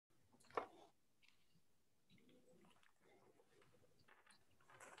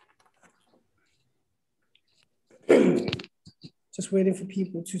Just waiting for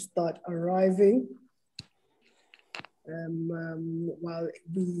people to start arriving. While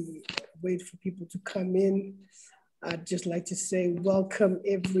we wait for people to come in, I'd just like to say welcome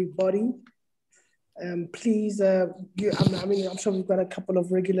everybody. Please, I'm sure we've got a couple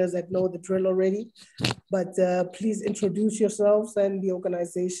of regulars that know the drill already, but please introduce yourselves and the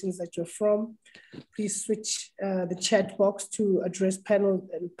organizations that you're from. Please switch the chat box to address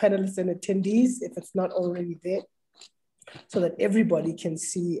panelists and attendees if it's not already there, so that everybody can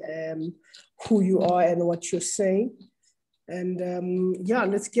see who you are and what you're saying. And yeah,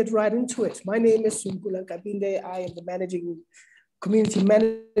 let's get right into it. My name is Sungula Kabinde. I am the community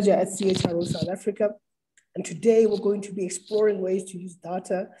manager at CHRO South Africa. And today we're going to be exploring ways to use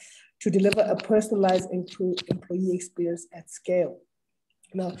data to deliver a personalized employee experience at scale.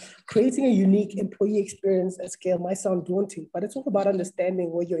 Now, creating a unique employee experience at scale might sound daunting, but it's all about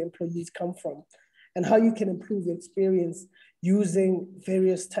understanding where your employees come from and how you can improve your experience using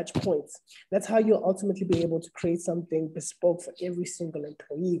various touch points. That's how you'll ultimately be able to create something bespoke for every single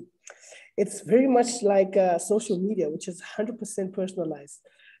employee. It's very much like social media, which is 100% personalized.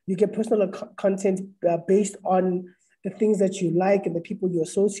 You get personal content based on the things that you like and the people you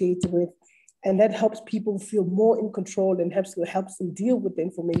associate with. And that helps people feel more in control and helps them deal with the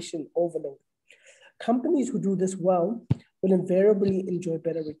information overload. Companies who do this well will invariably enjoy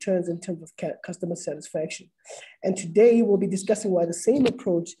better returns in terms of customer satisfaction. And today we'll be discussing why the same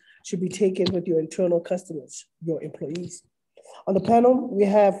approach should be taken with your internal customers, your employees. On the panel, we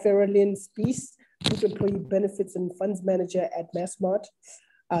have Farrah-Lynn Spies, Group Employee Benefits and Funds Manager at Massmart,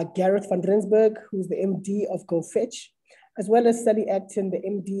 Garreth van Rensburg, who's the MD of GoFETCH, as well as Sally Acton, the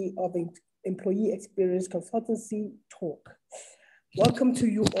MD of Employee Experience Consultancy Talk. Welcome to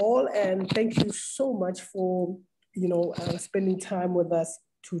you all, and thank you so much for spending time with us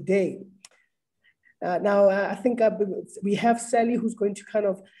today. Now, I think we have Sally, who's going to kind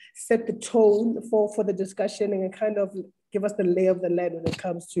of set the tone for the discussion and kind of give us the lay of the land when it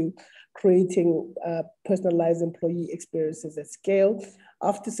comes to creating personalized employee experiences at scale.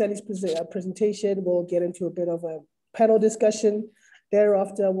 After Sally's presentation, we'll get into a bit of a panel discussion.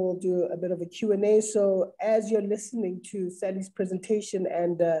 Thereafter, we'll do a bit of a Q&A. So as you're listening to Sally's presentation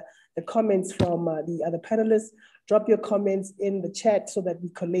and the comments from the other panelists, drop your comments in the chat so that we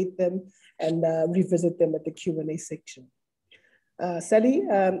collate them and revisit them at the Q&A section. Sally,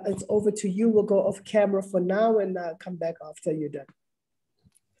 it's over to you. We'll go off camera for now and come back after you're done.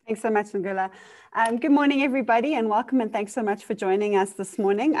 Thanks so much, Ngula. Good morning, everybody, and welcome, and thanks so much for joining us this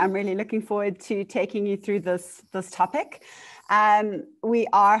morning. I'm really looking forward to taking you through this topic. We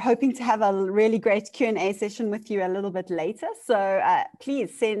are hoping to have a really great Q&A session with you a little bit later. So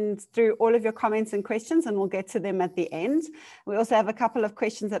please send through all of your comments and questions and we'll get to them at the end. We also have a couple of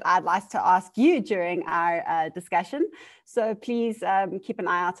questions that I'd like to ask you during our discussion. So please keep an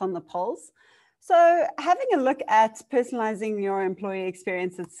eye out on the polls. So having a look at personalizing your employee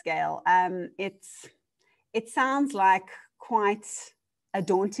experience at scale, it sounds like quite a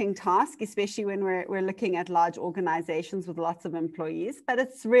daunting task, especially when we're looking at large organizations with lots of employees, but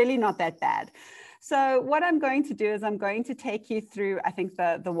it's really not that bad. So what I'm going to do is I'm going to take you through, I think,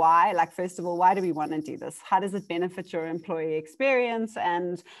 the why. Like, first of all, why do we want to do this? How does it benefit your employee experience?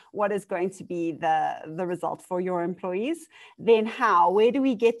 And what is going to be the result for your employees? Then how? Where do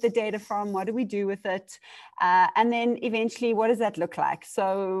we get the data from? What do we do with it? And then eventually, what does that look like?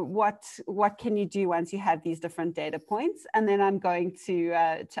 So what can you do once you have these different data points? And then I'm going to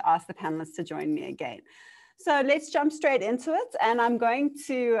ask the panelists to join me again. So let's jump straight into it. And I'm going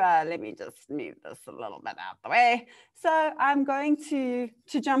to, let me just move this a little bit out the way. So I'm going to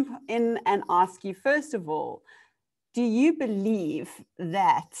jump in and ask you, first of all, do you believe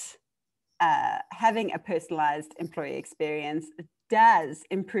that having a personalized employee experience does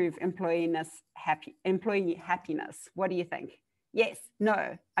improve employee happiness? What do you think? Yes,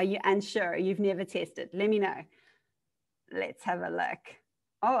 no, are you unsure? You've never tested? Let me know. Let's have a look.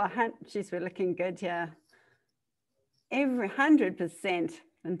 Oh, geez, we're looking good here. 100%,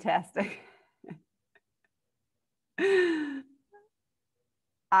 fantastic.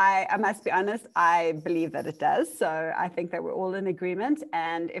 I must be honest, I believe that it does. So I think that we're all in agreement.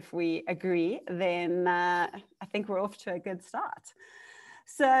 And if we agree, then I think we're off to a good start.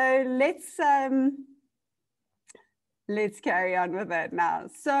 So let's carry on with it now.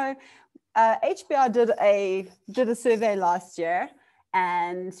 So HBR did a survey last year,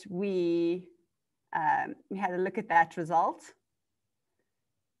 and we had a look at that result.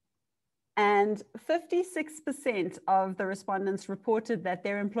 And 56% of the respondents reported that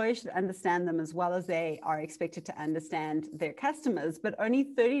their employer should understand them as well as they are expected to understand their customers, but only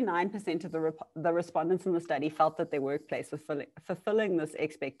 39% of the respondents in the study felt that their workplace was fulfilling this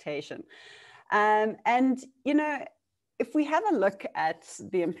expectation. And, you know, if we have a look at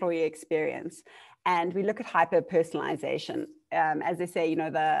the employee experience and we look at hyper-personalization, as they say, you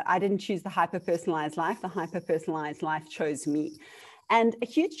know, I didn't choose the hyper-personalized life, the hyper-personalized life chose me. And a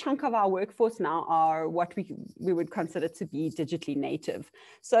huge chunk of our workforce now are what we would consider to be digitally native.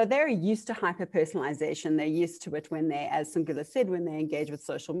 So they're used to hyper-personalization. They're used to it when they, as Sungula said, when they engage with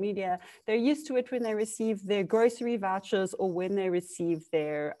social media. They're used to it when they receive their grocery vouchers or when they receive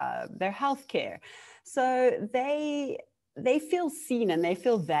their healthcare. So they feel seen and they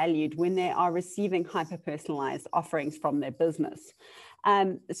feel valued when they are receiving hyper-personalized offerings from their business.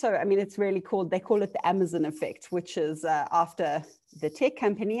 So, I mean, it's really they call it the Amazon effect, which is after the tech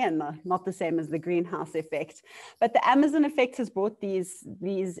company and not the same as the greenhouse effect. But the Amazon effect has brought these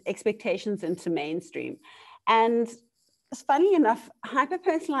expectations into mainstream. And funny enough,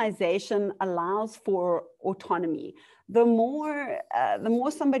 hyper-personalization allows for autonomy. The more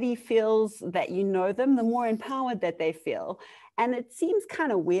somebody feels that you know them, the more empowered that they feel. And it seems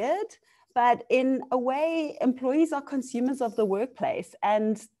kind of weird, but in a way, employees are consumers of the workplace,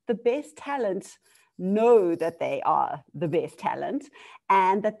 and the best talent know that they are the best talent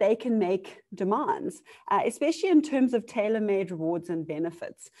and that they can make demands, especially in terms of tailor-made rewards and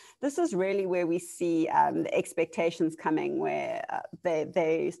benefits. This is really where we see the expectations coming, where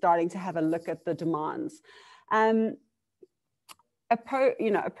they're starting to have a look at the demands. A pro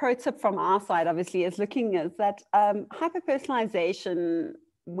tip from our side, obviously, is looking at that hyper-personalization,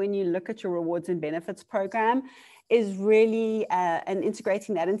 when you look at your rewards and benefits program, is really, and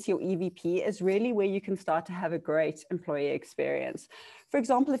integrating that into your EVP is really where you can start to have a great employee experience. For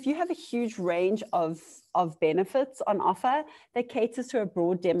example, if you have a huge range of benefits on offer that caters to a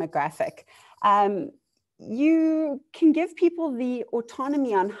broad demographic, you can give people the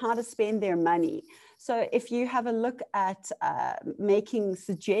autonomy on how to spend their money. So if you have a look at making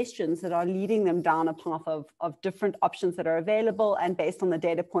suggestions that are leading them down a path of different options that are available, and based on the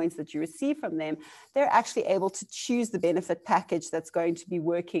data points that you receive from them, they're actually able to choose the benefit package that's going to be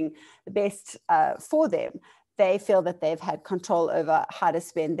working the best for them. They feel that they've had control over how to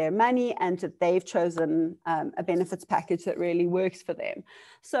spend their money and that they've chosen a benefits package that really works for them.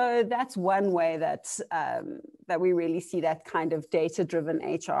 So that's one way that we really see that kind of data-driven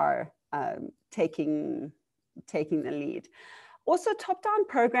HR taking the lead. Also, top-down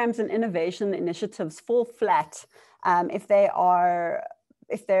programs and innovation initiatives fall flat if they're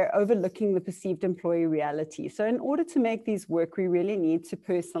overlooking the perceived employee reality. So in order to make these work, we really need to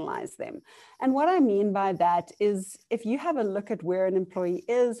personalize them. And what I mean by that is, if you have a look at where an employee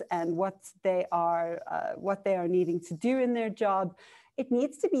is and what they are needing to do in their job, it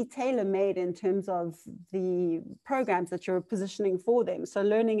needs to be tailor-made in terms of the programs that you're positioning for them. So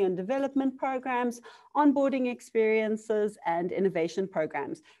learning and development programs, onboarding experiences, and innovation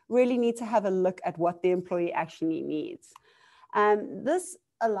programs really need to have a look at what the employee actually needs. This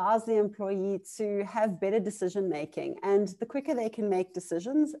allows the employee to have better decision-making, and the quicker they can make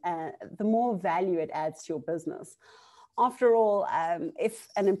decisions, the more value it adds to your business. After all, if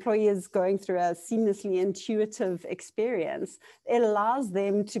an employee is going through a seamlessly intuitive experience, it allows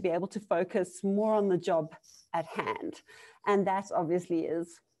them to be able to focus more on the job at hand. And that obviously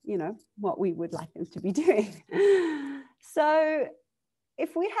is, you know, what we would like them to be doing. So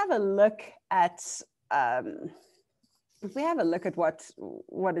if we have a look at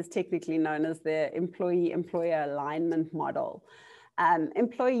what is technically known as the employee-employer alignment model,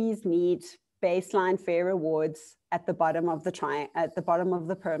 employees need baseline fair rewards at the bottom of the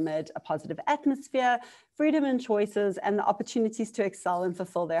pyramid, a positive atmosphere, freedom and choices, and the opportunities to excel and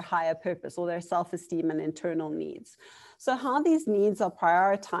fulfill their higher purpose or their self-esteem and internal needs. So how these needs are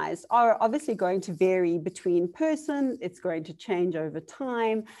prioritized are obviously going to vary between person. It's going to change over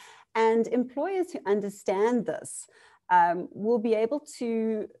time, and employers who understand this will be able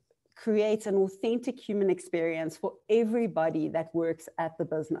to create an authentic human experience for everybody that works at the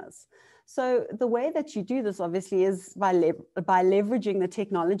business. So the way that you do this obviously is by leveraging the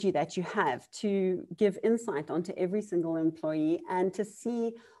technology that you have to give insight onto every single employee and to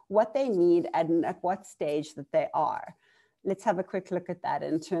see what they need and at what stage that they are. Let's have a quick look at that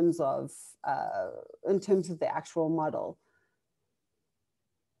in terms of the actual model.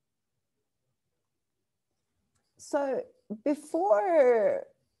 So before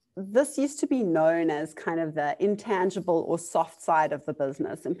this used to be known as kind of the intangible or soft side of the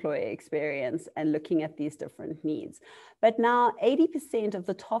business, employee experience, and looking at these different needs. But now 80% of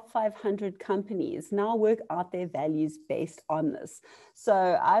the top 500 companies now work out their values based on this.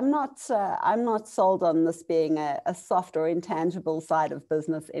 So I'm not sold on this being a soft or intangible side of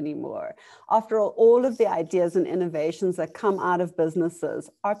business anymore. After all of the ideas and innovations that come out of businesses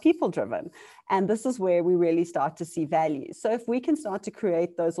are people driven. And this is where we really start to see value. So if we can start to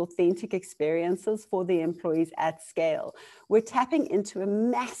create those authentic experiences for the employees at scale, we're tapping into a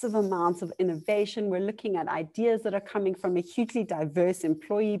massive amount of innovation. We're looking at ideas that are coming from a hugely diverse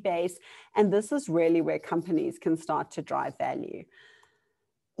employee base. And this is really where companies can start to drive value.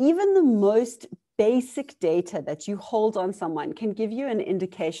 Even the most basic data that you hold on someone can give you an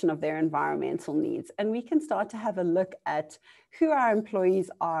indication of their environmental needs. And we can start to have a look at who our employees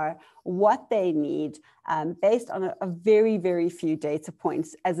are, what they need, based on a very, very few data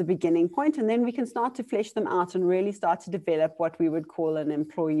points as a beginning point. And then we can start to flesh them out and really start to develop what we would call an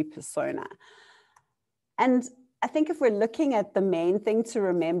employee persona. And I think if we're looking at the main thing to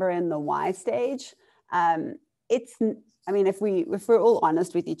remember in the why stage, if we're all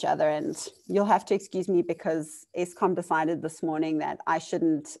honest with each other, and you'll have to excuse me because Eskom decided this morning that I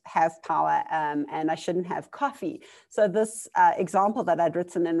shouldn't have power and I shouldn't have coffee. So this example that I'd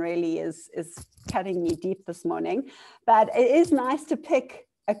written in really is cutting me deep this morning. But it is nice to pick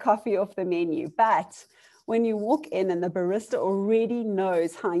a coffee off the menu. But when you walk in and the barista already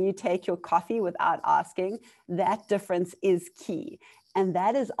knows how you take your coffee without asking, that difference is key. And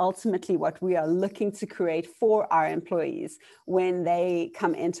that is ultimately what we are looking to create for our employees when they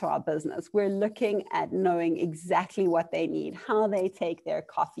come into our business. We're looking at knowing exactly what they need, how they take their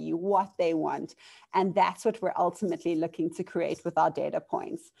coffee, what they want. And that's what we're ultimately looking to create with our data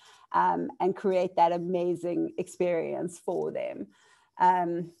points, and create that amazing experience for them.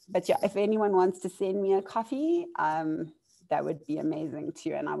 But yeah, if anyone wants to send me a coffee, that would be amazing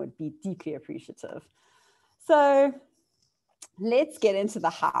too. And I would be deeply appreciative. So let's get into the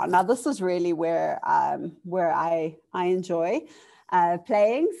how. Now, this is really where I enjoy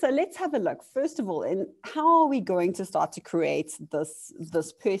playing. So let's have a look. First of all, in how are we going to start to create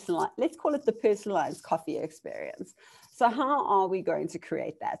this personalized, let's call it the personalized coffee experience. So how are we going to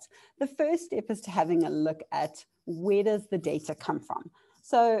create that? The first step is to having a look at where does the data come from?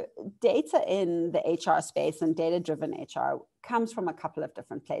 So data in the HR space and data-driven HR comes from a couple of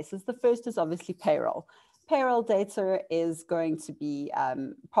different places. The first is obviously payroll. Payroll data is going to be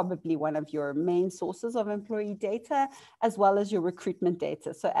probably one of your main sources of employee data, as well as your recruitment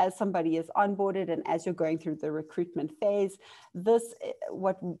data. So as somebody is onboarded and as you're going through the recruitment phase, this,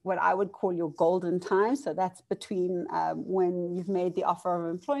 what I would call your golden time. So that's between when you've made the offer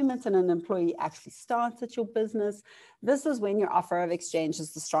of employment and an employee actually starts at your business. This is when your offer of exchange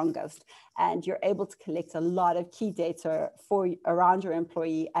is the strongest. And you're able to collect a lot of key data around your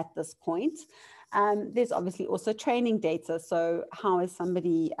employee at this point. There's obviously also training data. So how is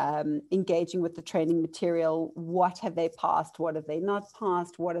somebody engaging with the training material? What have they passed? What have they not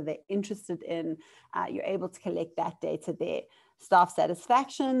passed? What are they interested in? You're able to collect that data there. Staff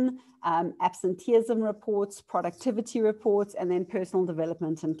satisfaction, absenteeism reports, productivity reports, and then personal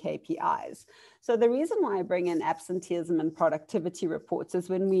development and KPIs. So the reason why I bring in absenteeism and productivity reports is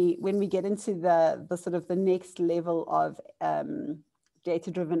when we get into the sort of the next level of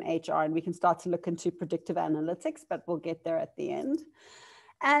data-driven HR, and we can start to look into predictive analytics, but we'll get there at the end.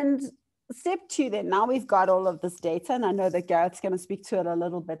 And step two then, now we've got all of this data, and I know that Garrett's going to speak to it a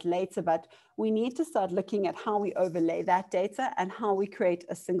little bit later, but we need to start looking at how we overlay that data and how we create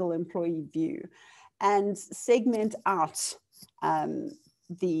a single employee view and segment out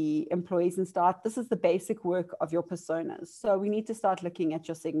the employees and start. This is the basic work of your personas. So we need to start looking at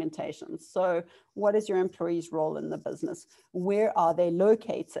your segmentations. So what is your employee's role in the business? Where are they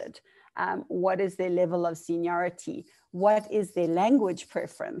located? What is their level of seniority? What is their language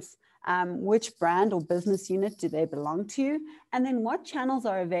preference? Which brand or business unit do they belong to? And then what channels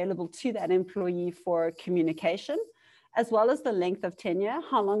are available to that employee for communication, as well as the length of tenure?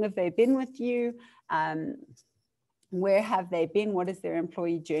 How long have they been with you? Where have they been? What does their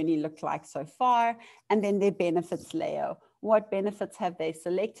employee journey look like so far? And then their benefits layer. What benefits have they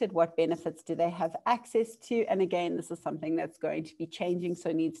selected? What benefits do they have access to? And again, this is something that's going to be changing,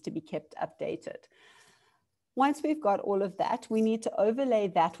 so needs to be kept updated. Once we've got all of that, we need to overlay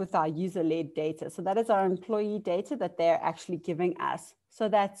that with our user-led data. So that is our employee data that they're actually giving us. So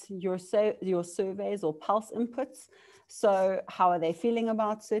that's your surveys or pulse inputs. So how are they feeling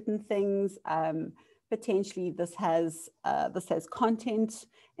about certain things? Potentially this has content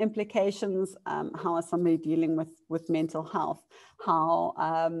implications. How is somebody dealing with mental health? How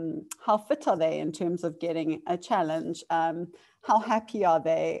fit are they in terms of getting a challenge? How happy are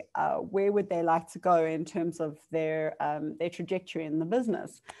they? Where would they like to go in terms of their trajectory in the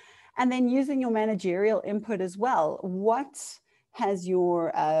business? And then using your managerial input as well. What has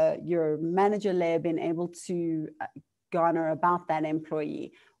your manager layer been able to garner about that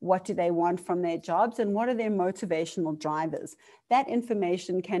employee? What do they want from their jobs, and what are their motivational drivers? That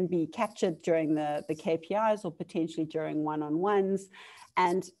information can be captured during the KPIs or potentially during one-on-ones.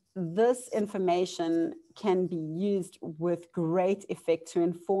 And this information can be used with great effect to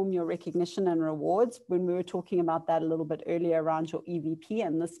inform your recognition and rewards. When we were talking about that a little bit earlier around your EVP,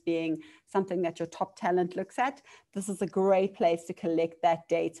 and this being something that your top talent looks at, this is a great place to collect that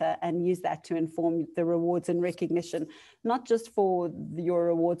data and use that to inform the rewards and recognition, not just for your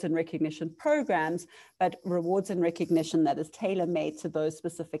rewards and recognition programs, but rewards and recognition that is tailor-made to those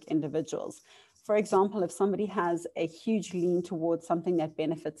specific individuals. For example, if somebody has a huge lean towards something that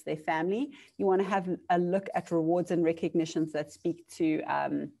benefits their family, you want to have a look at rewards and recognitions that speak to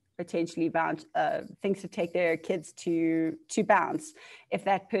potentially things to take their kids to bounce. If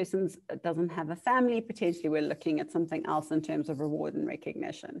that person doesn't have a family, potentially we're looking at something else in terms of reward and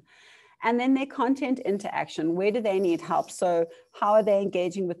recognition. And then their content interaction, where do they need help? So how are they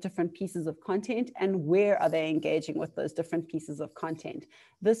engaging with different pieces of content, and where are they engaging with those different pieces of content?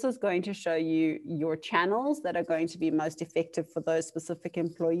 This is going to show you your channels that are going to be most effective for those specific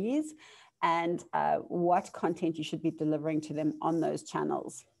employees, and what content you should be delivering to them on those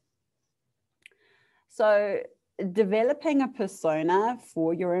channels. So developing a persona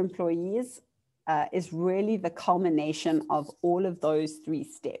for your employees is really the culmination of all of those 3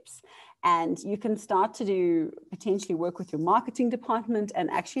 steps. And you can start to potentially work with your marketing department and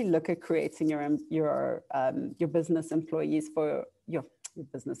actually look at creating your business employees for your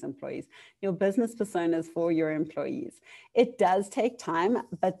business personas for your employees. It does take time,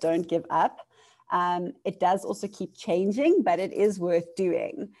 but don't give up. It does also keep changing, but it is worth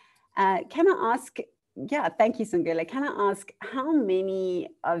doing. Can I ask, thank you, Sungula. Can I ask how many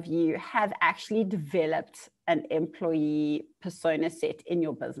of you have actually developed an employee persona set in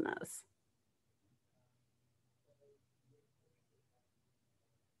your business?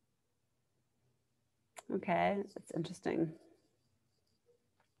 Okay, that's interesting.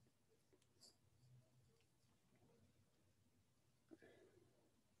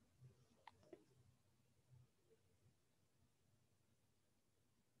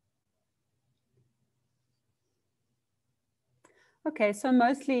 Okay, so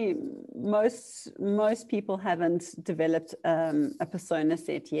most people haven't developed a persona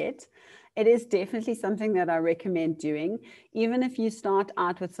set yet. It is definitely something that I recommend doing, even if you start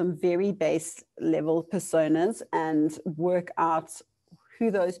out with some very base level personas and work out who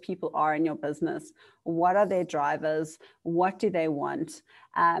those people are in your business. What are their drivers? What do they want?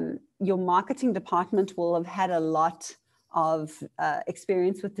 Your marketing department will have had a lot of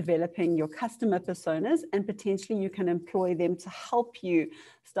experience with developing your customer personas, and potentially you can employ them to help you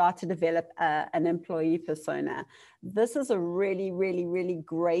start to develop an employee persona. This is a really, really, really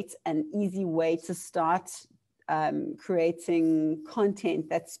great and easy way to start creating content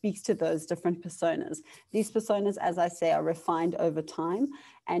that speaks to those different personas. These personas, as I say, are refined over time,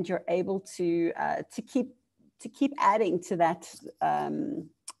 and you're able to keep adding to that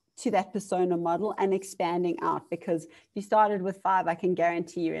persona model and expanding out, because if you started with 5, I can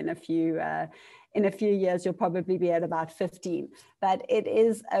guarantee you in a few years you'll probably be at about 15. But it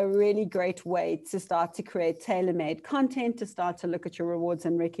is a really great way to start to create tailor-made content, to start to look at your rewards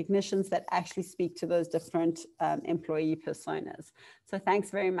and recognitions that actually speak to those different employee personas. So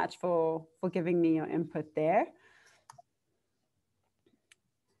thanks very much for giving me your input there.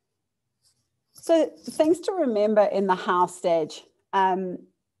 So things to remember in the how stage.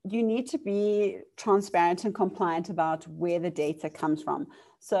 You need to be transparent and compliant about where the data comes from.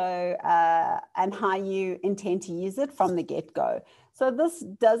 So, and how you intend to use it from the get-go. So this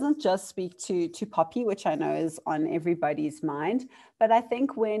doesn't just speak to Poppy, which I know is on everybody's mind, but I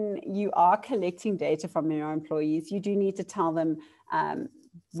think when you are collecting data from your employees, you do need to tell them,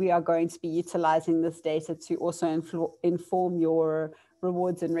 we are going to be utilizing this data to also inform your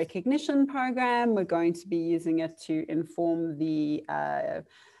rewards and recognition program. We're going to be using it to inform the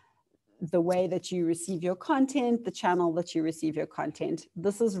way that you receive your content, the channel that you receive your content.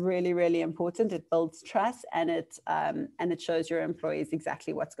 This is really, really important. It builds trust, and it shows your employees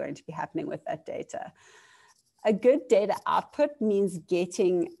exactly what's going to be happening with that data. A good data output means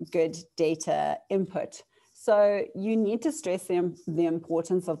getting good data input. So you need to stress the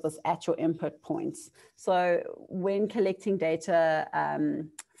importance of this at your input points. So when collecting data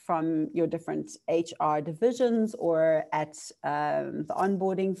from your different HR divisions, or at the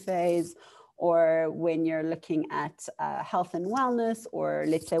onboarding phase, or when you're looking at health and wellness, or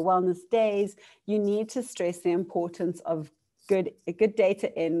let's say wellness days, you need to stress the importance of good data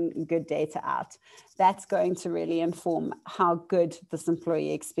in, good data out. That's going to really inform how good this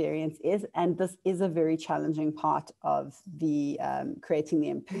employee experience is. And this is a very challenging part of the creating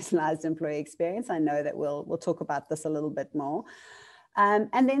the personalized employee experience. I know that we'll talk about this a little bit more. And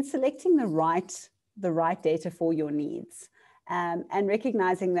then selecting the right data for your needs. And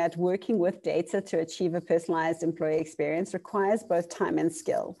recognizing that working with data to achieve a personalized employee experience requires both time and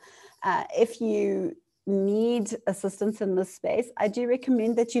skill. If you need assistance in this space, I do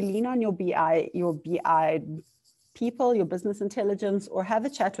recommend that you lean on your BI people, your business intelligence, or have a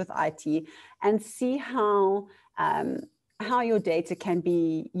chat with IT and see how your data can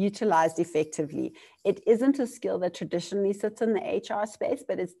be utilized effectively. It isn't a skill that traditionally sits in the HR space,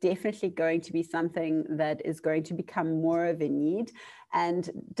 but it's definitely going to be something that is going to become more of a need. And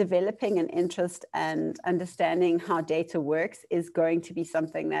developing an interest and understanding how data works is going to be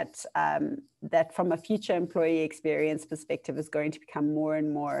something that, that from a future employee experience perspective is going to become more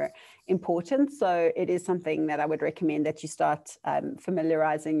and more important. So it is something that I would recommend that you start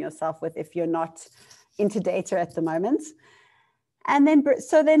familiarizing yourself with if you're not into data at the moment. And then,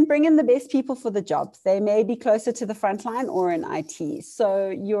 bring in the best people for the job. They may be closer to the frontline or in IT. So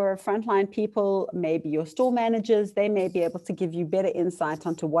your frontline people, maybe your store managers, they may be able to give you better insight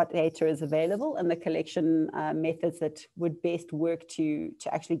onto what data is available and the collection methods that would best work to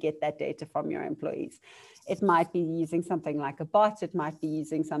actually get that data from your employees. It might be using something like a bot. It might be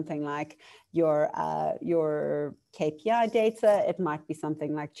using something like your KPI data. It might be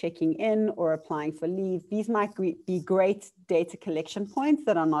something like checking in or applying for leave. These might be great data collection points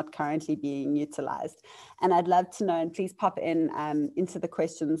that are not currently being utilized. And I'd love to know, and please pop in into the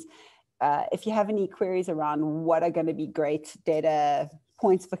questions if you have any queries around what are going to be great data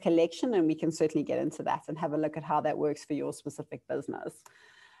points for collection, and we can certainly get into that and have a look at how that works for your specific business.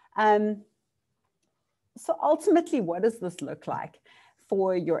 So ultimately, what does this look like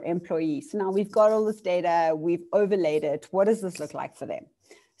for your employees? So now we've got all this data, we've overlaid it. What does this look like for them?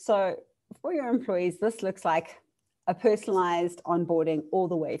 So for your employees, this looks like a personalized onboarding all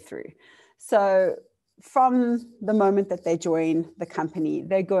the way through. So from the moment that they join the company,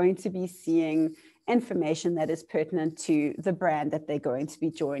 they're going to be seeing information that is pertinent to the brand that they're going to be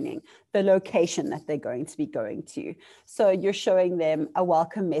joining, the location that they're going to be going to. So you're showing them a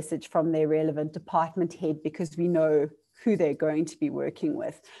welcome message from their relevant department head because we know who they're going to be working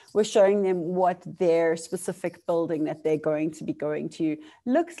with. We're showing them what their specific building that they're going to be going to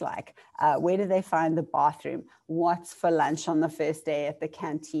looks like. Where do they find the bathroom? What's for lunch on the first day at the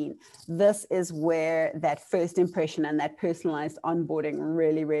canteen? This is where that first impression and that personalized onboarding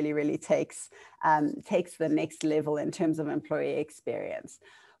really takes the next level in terms of employee experience.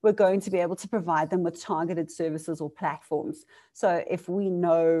 We're going to be able to provide them with targeted services or platforms. So if we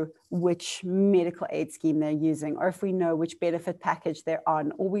know which medical aid scheme they're using, or if we know which benefit package they're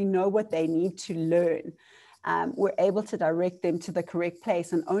on, or we know what they need to learn, we're able to direct them to the correct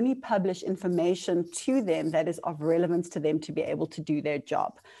place and only publish information to them that is of relevance to them to be able to do their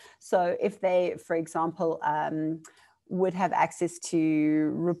job. So if they, for example, would have access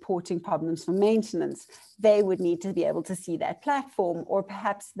to reporting problems for maintenance, they would need to be able to see that platform, or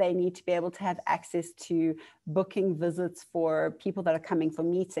perhaps they need to be able to have access to booking visits for people that are coming for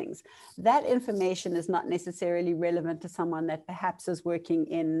meetings. That information is not necessarily relevant to someone that perhaps is working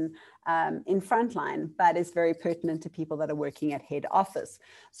in frontline, but is very pertinent to people that are working at head office.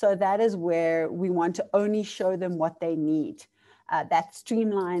 So that is where we want to only show them what they need. That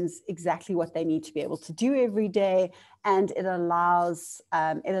streamlines exactly what they need to be able to do every day, and it allows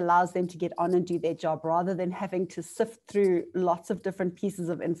them to get on and do their job rather than having to sift through lots of different pieces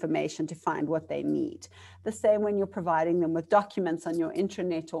of information to find what they need. The same when you're providing them with documents on your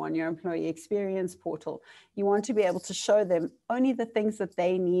intranet or on your employee experience portal. You want to be able to show them only the things that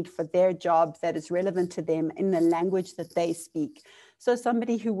they need for their job that is relevant to them in the language that they speak. So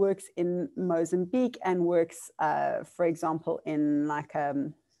somebody who works in Mozambique and works, for example, in like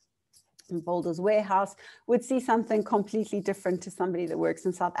Boulder's warehouse would see something completely different to somebody that works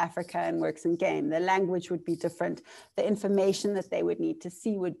in South Africa and works in game. The language would be different. The information that they would need to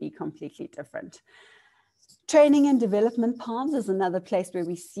see would be completely different. Training and development paths is another place where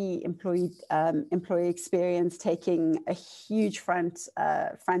we see employee experience taking a huge front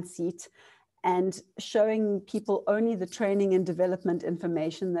seat. and showing people only the training and development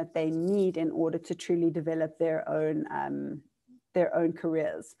information that they need in order to truly develop their own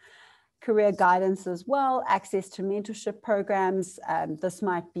careers. Career guidance as well, access to mentorship programs. This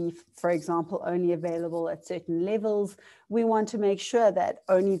might be, for example, only available at certain levels. We want to make sure that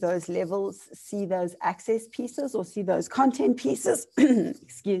only those levels see those access pieces or see those content pieces,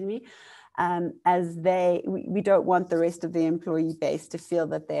 excuse me, as we don't want the rest of the employee base to feel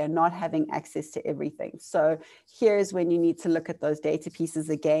that they are not having access to everything. So here's when you need to look at those data pieces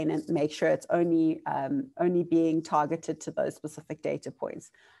again and make sure it's only being targeted to those specific data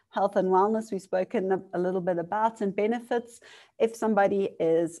points. Health and wellness, we've spoken a little bit about, and benefits. If somebody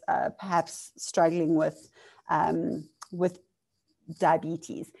is perhaps struggling with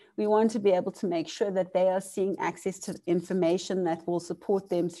diabetes, we want to be able to make sure that they are seeing access to information that will support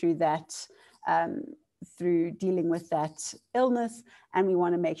them through that, through dealing with that illness. And we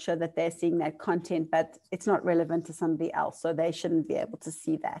want to make sure that they're seeing that content, but it's not relevant to somebody else, so they shouldn't be able to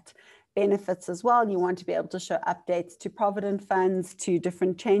see that. Benefits as well, you want to be able to show updates to provident funds, to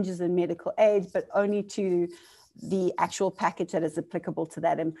different changes in medical aid, but only to the actual package that is applicable to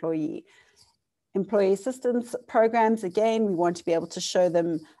that employee. Employee assistance programs, again, we want to be able to show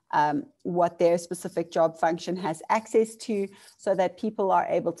them what their specific job function has access to, so that people are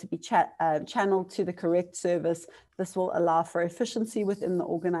able to be channeled to the correct service. This will allow for efficiency within the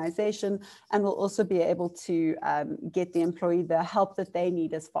organization, and will also be able to get the employee the help that they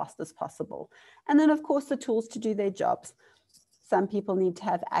need as fast as possible. And then, of course, the tools to do their jobs. Some people need to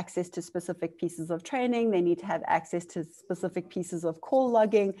have access to specific pieces of training. They need to have access to specific pieces of call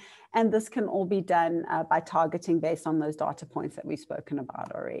logging. And this can all be done by targeting based on those data points that we've spoken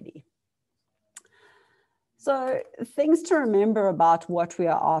about already. So things to remember about what we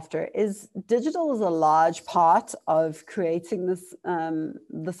are after is digital is a large part of creating this,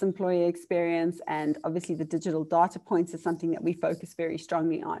 this employee experience, and obviously the digital data points is something that we focus very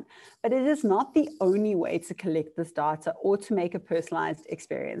strongly on. But it is not the only way to collect this data or to make a personalized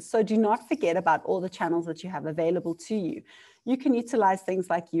experience. So do not forget about all the channels that you have available to you. You can utilize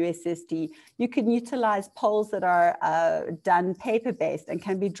things like USSD. You can utilize polls that are done paper-based and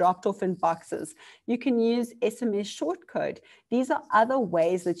can be dropped off in boxes. You can use SMS shortcode. These are other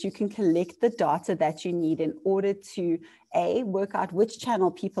ways that you can collect the data that you need in order to, A, work out which channel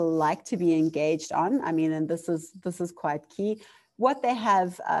people like to be engaged on. I mean, and this is quite key. What they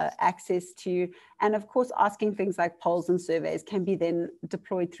have access to, and of course asking things like polls and surveys can be then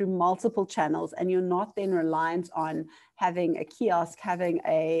deployed through multiple channels, and you're not then reliant on having a kiosk, having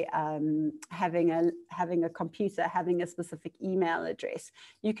a computer, having a specific email address.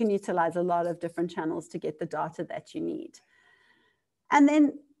 You can utilize a lot of different channels to get the data that you need. And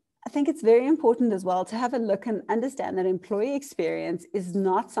then I think it's very important as well to have a look and understand that employee experience is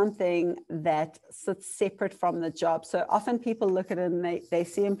not something that sits separate from the job. So often people look at it and they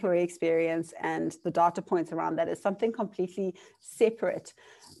see employee experience and the data points around that as something completely separate.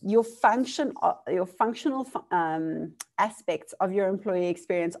 Your functional aspects of your employee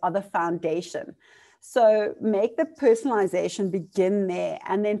experience are the foundation. So make the personalization begin there,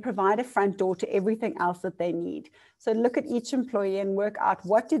 and then provide a front door to everything else that they need. So look at each employee and work out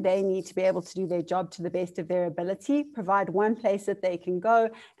what do they need to be able to do their job to the best of their ability. Provide one place that they can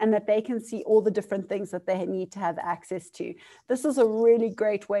go and that they can see all the different things that they need to have access to. This is a really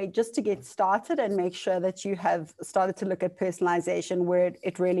great way just to get started and make sure that you have started to look at personalization where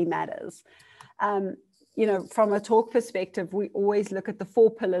it really matters. You know, from a talk perspective, we always look at the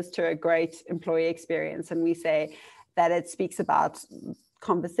 4 pillars to a great employee experience. And we say that it speaks about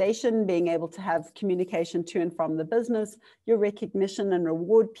conversation, being able to have communication to and from the business, your recognition and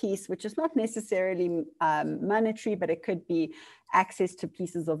reward piece, which is not necessarily monetary, but it could be access to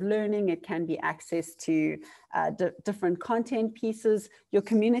pieces of learning. It can be access to different content pieces, your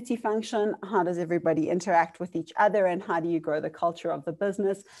community function, how does everybody interact with each other, and how do you grow the culture of the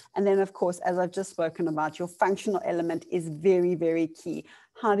business? And then, of course, as I've just spoken about, your functional element is very, very key.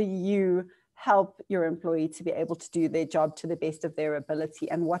 How do you help your employee to be able to do their job to the best of their ability,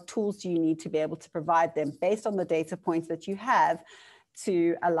 and what tools do you need to be able to provide them based on the data points that you have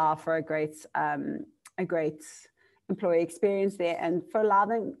to allow for a great employee experience there, and for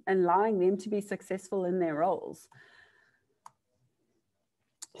allowing them to be successful in their roles.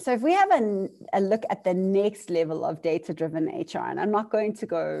 So if we have a look at the next level of data-driven HR, and I'm not going to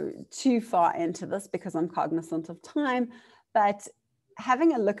go too far into this because I'm cognizant of time, but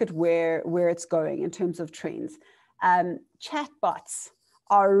having a look at where it's going in terms of trends. Chatbots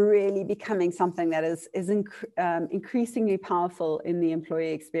are really becoming something that is increasingly powerful in the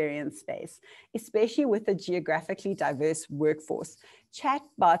employee experience space, especially with a geographically diverse workforce.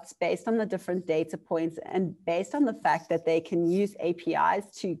 Chatbots, based on the different data points and based on the fact that they can use APIs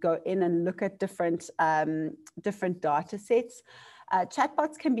to go in and look at different data sets,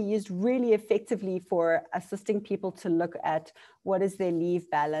 chatbots can be used really effectively for assisting people to look at what is their leave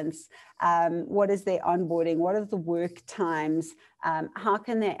balance, what is their onboarding, what are the work times, how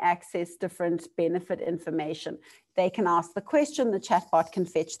can they access different benefit information. They can ask the question, the chatbot can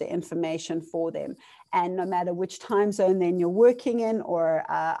fetch the information for them. And no matter which time zone then you're working in or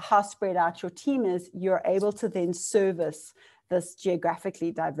how spread out your team is, you're able to then service this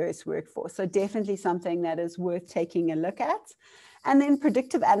geographically diverse workforce. So definitely something that is worth taking a look at. And then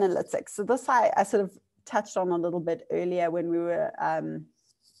predictive analytics. So this I sort of touched on a little bit earlier when we were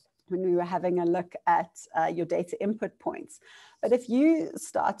having a look at your data input points. But if you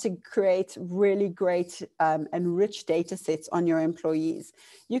start to create really great and rich data sets on your employees,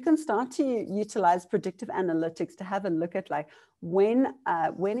 you can start to utilize predictive analytics to have a look at like, when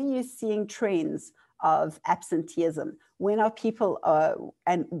are you seeing trends of absenteeism? When are people,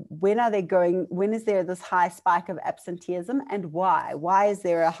 and when are they going, when is there this high spike of absenteeism and why? Why is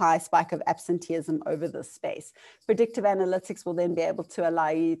there a high spike of absenteeism over this space? Predictive analytics will then be able to allow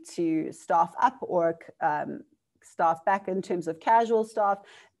you to staff up or staff back in terms of casual staff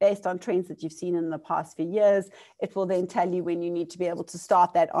based on trends that you've seen in the past few years. It will then tell you when you need to be able to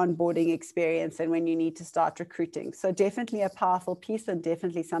start that onboarding experience and when you need to start recruiting. So definitely a powerful piece and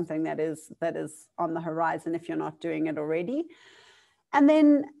definitely something that is on the horizon if you're not doing it already. And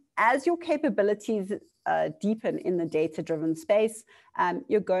then as your capabilities deepen in the data-driven space,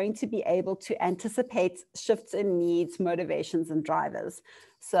 you're going to be able to anticipate shifts in needs, motivations, and drivers.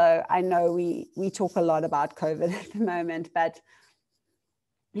 So I know we talk a lot about COVID at the moment, but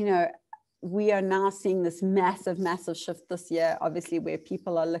you know, we are now seeing this massive shift this year, obviously, where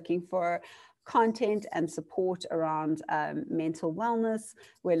people are looking for content and support around mental wellness.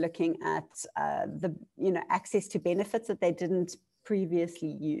 We're looking at access to benefits that they didn't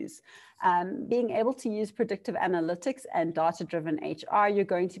previously use. Being able to use predictive analytics and data-driven HR, you're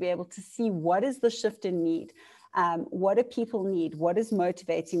going to be able to see what is the shift in need. What do people need? What is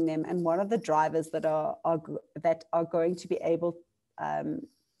motivating them? And what are the drivers that are going to be able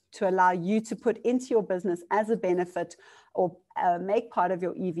to allow you to put into your business as a benefit or make part of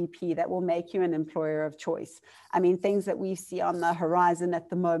your EVP that will make you an employer of choice. I mean, things that we see on the horizon at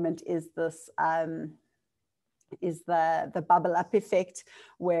the moment is this, is the bubble up effect,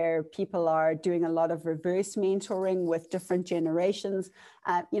 where people are doing a lot of reverse mentoring with different generations.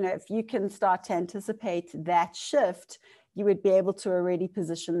 If you can start to anticipate that shift, you would be able to already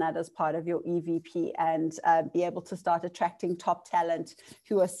position that as part of your EVP and be able to start attracting top talent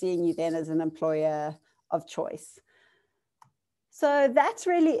who are seeing you then as an employer of choice. So that's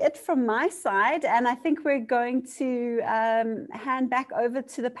really it from my side. And I think we're going to hand back over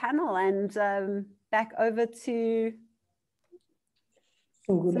to the panel and back over to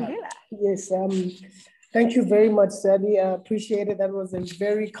Sungula. Yes, thank you very much, Sally. I appreciate it. That was a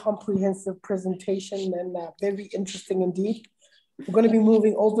very comprehensive presentation and very interesting indeed. We're going to be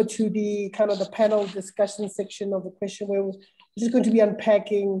moving over to the kind of the panel discussion section of the question, where we're just going to be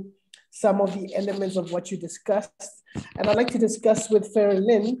unpacking some of the elements of what you discussed. And I'd like to discuss with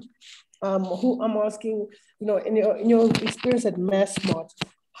Farrah-Lynn, who I'm asking, in your experience at Massmart,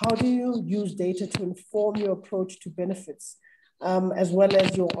 how do you use data to inform your approach to benefits, as well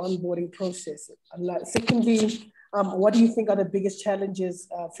as your onboarding process? Secondly, what do you think are the biggest challenges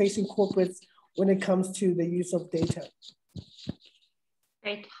facing corporates when it comes to the use of data?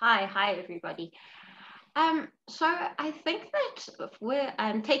 Great. Hi, everybody. So I think that we're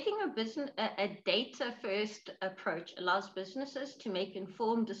taking a data-first approach allows businesses to make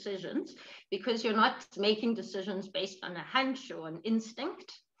informed decisions, because you're not making decisions based on a hunch or an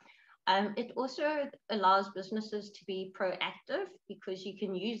instinct. It also allows businesses to be proactive, because you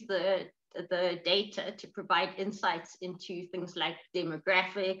can use the data to provide insights into things like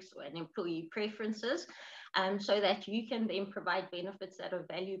demographics and employee preferences, so that you can then provide benefits that are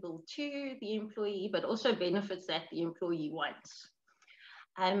valuable to the employee, but also benefits that the employee wants.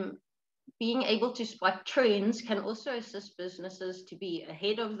 Being able to spot trends can also assist businesses to be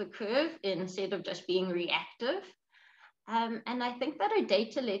ahead of the curve instead of just being reactive. And I think that a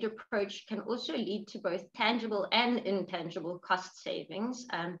data-led approach can also lead to both tangible and intangible cost savings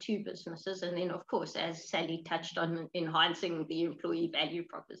to businesses. And then, of course, as Sally touched on, enhancing the employee value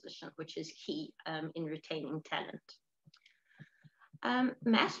proposition, which is key in retaining talent.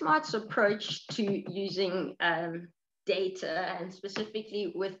 Massmart's approach to using data, and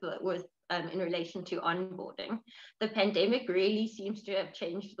specifically with in relation to onboarding, the pandemic really seems to have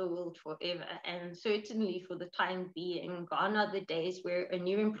changed the world forever. And certainly for the time being, gone are the days where a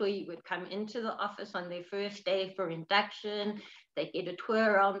new employee would come into the office on their first day for induction. They'd get a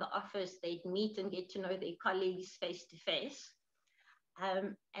tour around the office, they'd meet and get to know their colleagues face to face.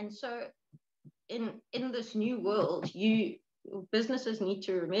 And so in this new world, businesses need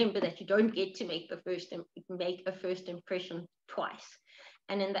to remember that you don't get to make a first impression twice.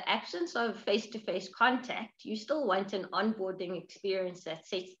 And in the absence of face-to-face contact, you still want an onboarding experience that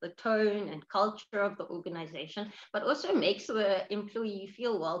sets the tone and culture of the organization, but also makes the employee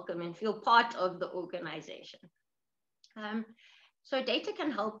feel welcome and feel part of the organization. So data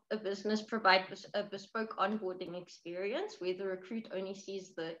can help a business provide a bespoke onboarding experience where the recruit only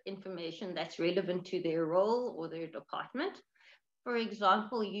sees the information that's relevant to their role or their department. For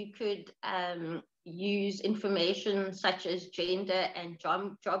example, you could use information such as gender and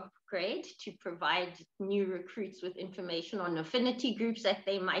job grade to provide new recruits with information on affinity groups that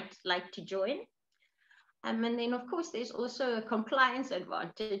they might like to join. And then, of course, there's also a compliance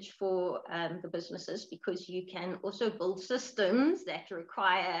advantage for the businesses, because you can also build systems that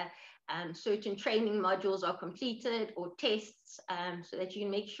require certain training modules are completed or tests, so that you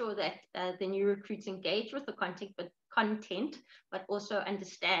can make sure that the new recruits engage with the content, but also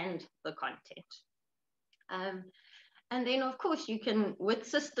understand the content. And then, of course, you can, with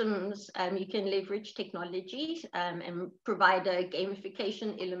systems, you can leverage technology and provide a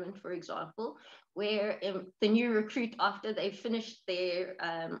gamification element, for example, where the new recruit, after they've finished their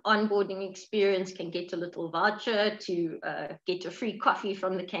onboarding experience, can get a little voucher to get a free coffee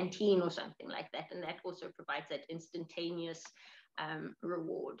from the canteen or something like that. And that also provides that instantaneous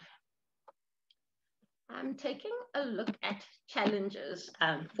reward. I'm taking a look at challenges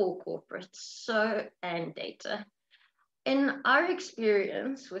for corporates and data. In our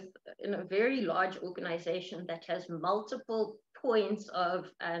experience in a very large organization that has multiple points of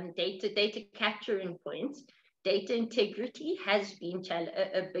data capturing points, data integrity has been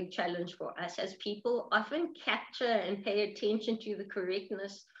a big challenge for us, as people often capture and pay attention to the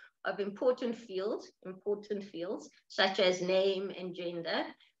correctness of important fields such as name and gender,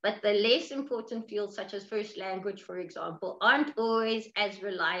 but the less important fields such as first language, for example, aren't always as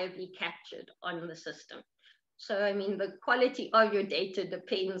reliably captured on the system. So, I mean, the quality of your data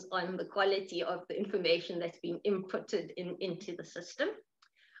depends on the quality of the information that's being inputted into the system.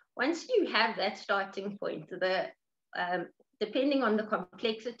 Once you have that starting point, depending on the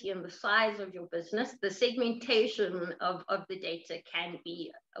complexity and the size of your business, the segmentation of the data can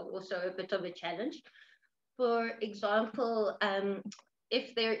be also a bit of a challenge. For example,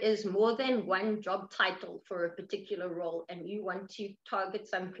 if there is more than one job title for a particular role and you want to target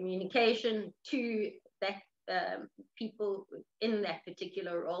some communication to that people in that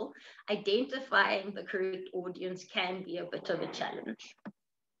particular role, identifying the correct audience can be a bit of a challenge.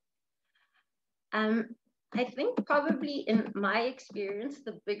 I think probably in my experience,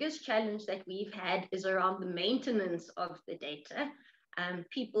 the biggest challenge that we've had is around the maintenance of the data.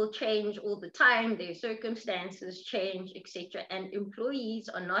 People change all the time, their circumstances change, etc. And employees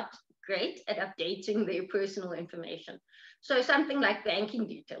are not great at updating their personal information. So something like banking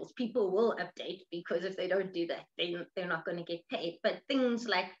details, people will update, because if they don't do that, they're not going to get paid. But things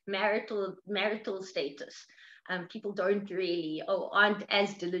like marital status, people aren't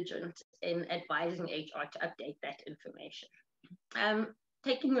as diligent in advising HR to update that information.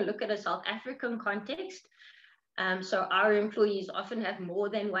 Taking a look at a South African context, so our employees often have more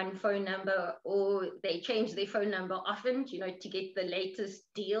than one phone number, or they change their phone number often, to get the latest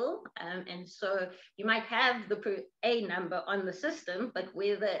deal. And so you might have a number on the system, but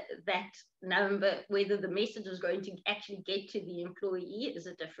whether the message is going to actually get to the employee is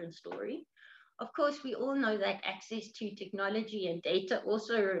a different story. Of course, we all know that access to technology and data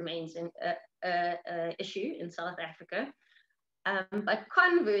also remains an issue in South Africa. But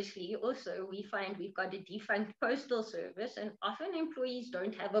conversely, also, we find we've got a defunct postal service, and often employees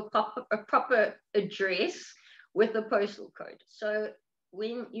don't have a proper address with a postal code. So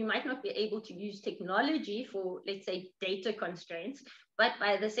when you might not be able to use technology for, let's say, data constraints, but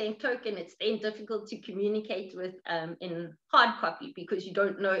by the same token, it's then difficult to communicate with in hard copy, because you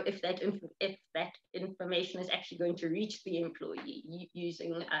don't know if that information is actually going to reach the employee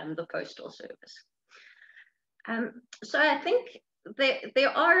using the postal service. So I think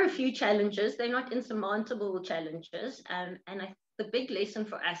there are a few challenges. They're not insurmountable challenges. And the big lesson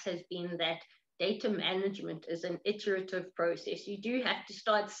for us has been that data management is an iterative process. You do have to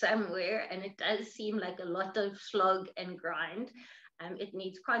start somewhere, and it does seem like a lot of slog and grind. It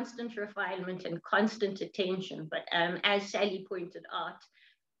needs constant refinement and constant attention. But as Sally pointed out,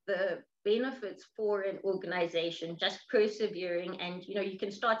 the benefits for an organization just persevering, and you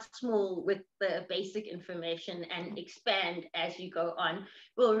can start small with the basic information and expand as you go on,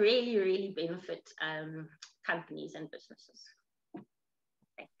 will really, really benefit companies and businesses.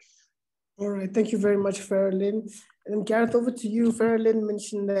 Thanks. All right, thank you very much, Farrah-Lynn. And Garreth, over to you. Farrah-Lynn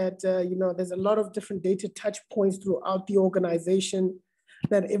mentioned that there's a lot of different data touch points throughout the organization,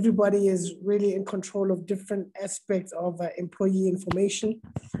 that everybody is really in control of different aspects of employee information.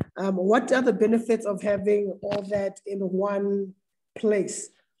 What are the benefits of having all that in one place,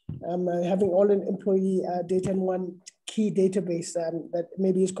 having all in employee data in one key database that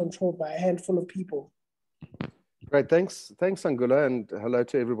maybe is controlled by a handful of people? Great, thanks Angula, and hello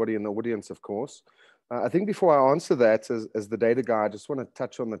to everybody in the audience, of course. I think before I answer that, as the data guy, I just want to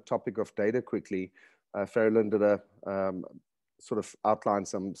touch on the topic of data quickly. Farrah-Lynn did a sort of outline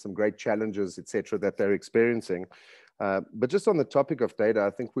some great challenges, etc., that they're experiencing. But just on the topic of data, I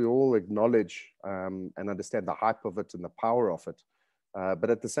think we all acknowledge and understand the hype of it and the power of it. But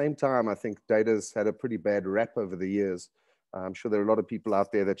at the same time, I think data's had a pretty bad rap over the years. I'm sure there are a lot of people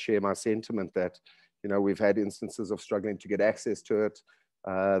out there that share my sentiment that, we've had instances of struggling to get access to it,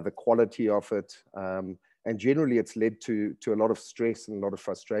 the quality of it, and generally it's led to a lot of stress and a lot of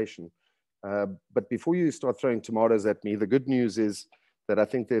frustration. But before you start throwing tomatoes at me, the good news is that I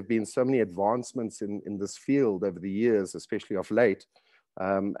think there have been so many advancements in this field over the years, especially of late.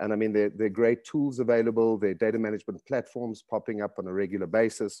 And I mean, there are great tools available, there are data management platforms popping up on a regular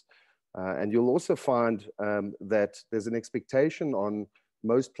basis. And you'll also find that there's an expectation on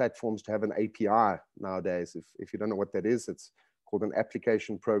most platforms to have an API nowadays. If you don't know what that is, it's called an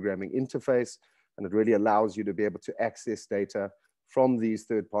application programming interface, and it really allows you to be able to access data from these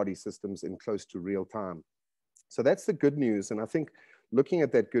third-party systems in close to real time. So that's the good news. And I think looking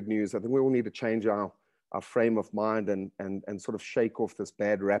at that good news, I think we all need to change our frame of mind and sort of shake off this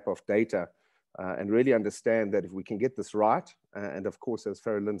bad rap of data and really understand that if we can get this right, and of course, as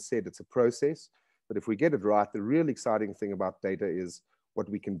Farrah-Lynn said, it's a process, but if we get it right, the real exciting thing about data is what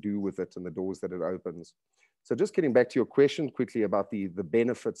we can do with it and the doors that it opens. So just getting back to your question quickly about the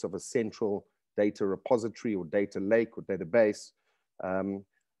benefits of a central data repository or data lake or database, a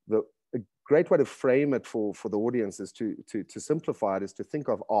great way to frame it for the audience is to simplify it is to think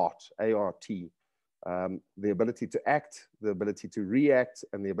of ART, A-R-T, the ability to act, the ability to react,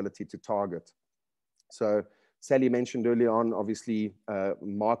 and the ability to target. So Sally mentioned early on, obviously,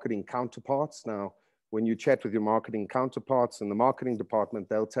 marketing counterparts. Now, when you chat with your marketing counterparts in the marketing department,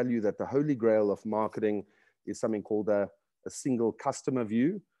 they'll tell you that the holy grail of marketing is something called a single customer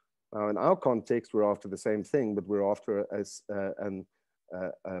view. Now, in our context, we're after the same thing, but we're after a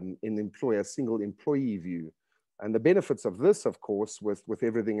single employee view. And the benefits of this, of course, with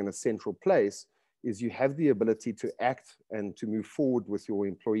everything in a central place, is you have the ability to act and to move forward with your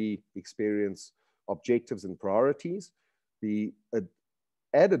employee experience, objectives, and priorities. The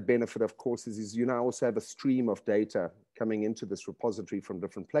added benefit, of course, is you now also have a stream of data coming into this repository from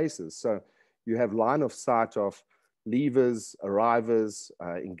different places. So you have line of sight of leavers, arrivers,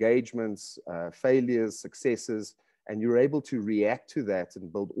 engagements, failures, successes, and you're able to react to that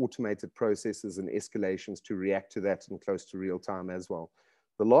and build automated processes and escalations to react to that in close to real time as well.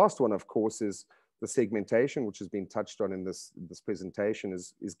 The last one, of course, is the segmentation, which has been touched on in this presentation,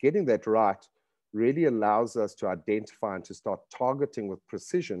 is getting that right really allows us to identify and to start targeting with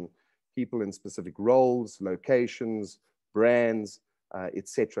precision people in specific roles, locations, brands,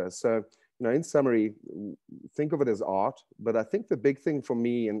 etc. So, in summary, think of it as art, but I think the big thing for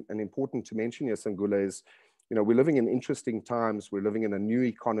me and important to mention here, Sangula, is, we're living in interesting times. We're living in a new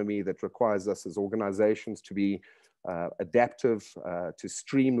economy that requires us as organizations to be adaptive, to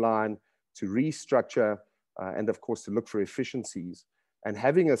streamline, to restructure, and of course, to look for efficiencies. And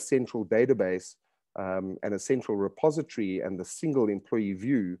having a central database and a central repository and the single employee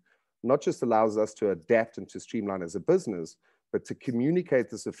view not just allows us to adapt and to streamline as a business, but to communicate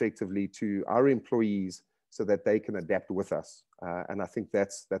this effectively to our employees so that they can adapt with us. And I think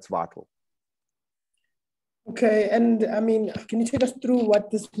that's vital. Okay, and I mean, can you take us through what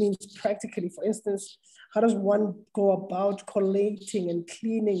this means practically? For instance, how does one go about collating and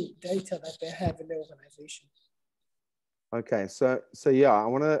cleaning data that they have in their organization? Okay, so yeah, I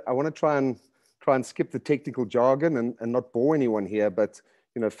want to try and skip the technical jargon and not bore anyone here, but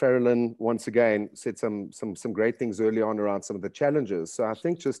Farrah-Lynn once again said some great things early on around some of the challenges. So I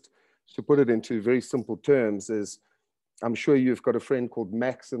think just to put it into very simple terms is I'm sure you've got a friend called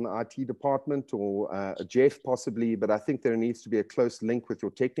Max in the IT department, or Jeff possibly, but I think there needs to be a close link with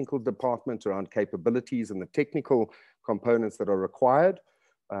your technical department around capabilities and the technical components that are required.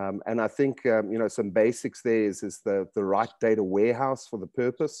 And I think, you know, some basics there is the right data warehouse for the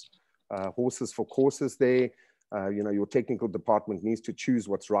purpose, horses for courses there. You know, your technical department needs to choose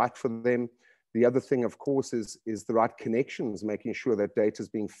what's right for them. The other thing, of course, is the right connections, making sure that data is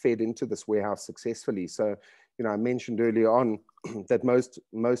being fed into this warehouse successfully. So, you know, I mentioned earlier on that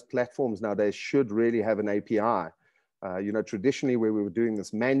most platforms nowadays should really have an API. You know, traditionally where we were doing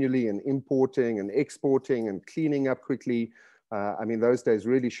this manually and importing and exporting and cleaning up quickly, I mean, those days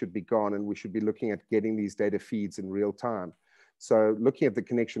really should be gone, and we should be looking at getting these data feeds in real time. So looking at the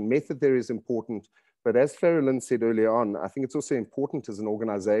connection method there is important. But as Farrah-Lynn said earlier on, I think it's also important as an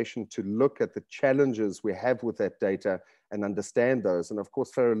organization to look at the challenges we have with that data and understand those. And of course,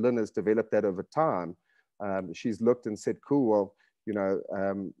 Farrah-Lynn has developed that over time. She's looked and said, cool, well, you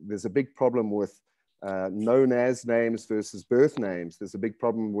know, there's a big problem with known as names versus birth names. There's a big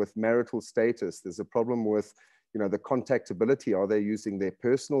problem with marital status. There's a problem with, you know, the contactability. Are they using their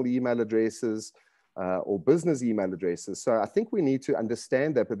personal email addresses or business email addresses? So I think we need to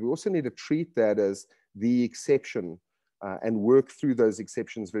understand that, but we also need to treat that as the exception and work through those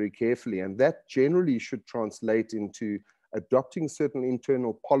exceptions very carefully. And that generally should translate into adopting certain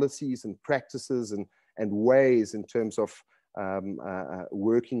internal policies and practices and ways in terms of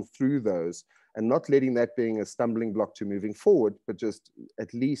working through those, and not letting that being a stumbling block to moving forward, but just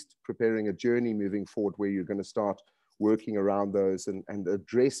at least preparing a journey moving forward where you're going to start working around those and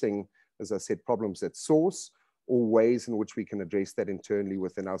addressing, as I said, problems at source, or ways in which we can address that internally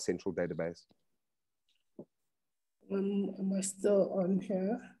within our central database. Am I still on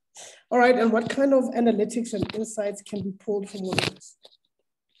here? All right, and what kind of analytics and insights can be pulled from all of this?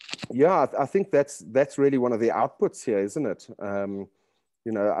 Yeah, I think that's really one of the outputs here, isn't it?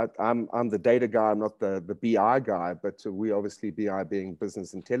 You know, I'm the data guy, I'm not the BI guy, but we obviously, BI being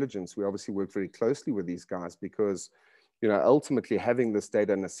business intelligence, we obviously work very closely with these guys because, you know, ultimately having this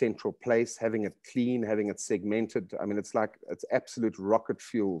data in a central place, having it clean, having it segmented, I mean, it's absolute rocket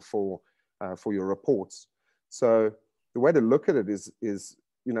fuel for your reports. So the way to look at it is,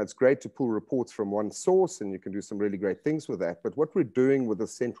 you know, it's great to pull reports from one source and you can do some really great things with that. But what we're doing with the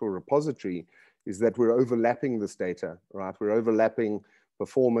central repository is that we're overlapping this data, right? We're overlapping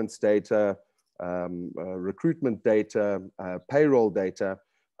performance data, recruitment data, payroll data,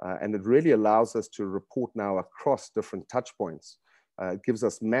 and it really allows us to report now across different touch points. It gives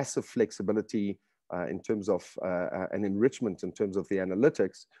us massive flexibility in terms of an enrichment in terms of the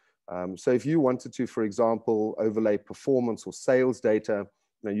analytics. So if you wanted to, for example, overlay performance or sales data,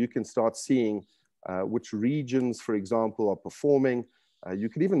 you know, you can start seeing which regions, for example, are performing. You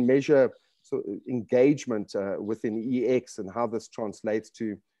could even measure engagement within EX and how this translates to,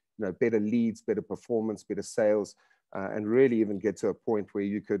 you know, better leads, better performance, better sales, and really even get to a point where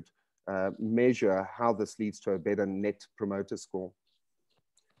you could measure how this leads to a better net promoter score.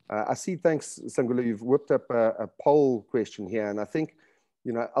 I see, thanks, Sangula, you've whipped up a poll question here, and I think,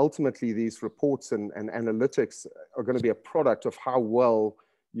 you know, ultimately these reports and analytics are going to be a product of how well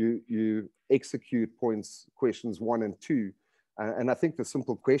you execute questions 1 and 2. And I think the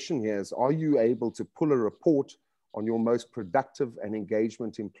simple question here is, are you able to pull a report on your most productive and engaged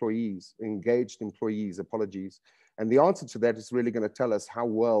employees, apologies. And the answer to that is really going to tell us how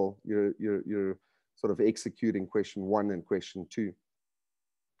well you're sort of executing question 1 and question 2.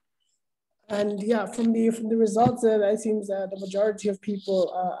 And yeah, from the results, it seems that the majority of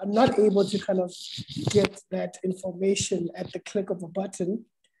people are not able to kind of get that information at the click of a button,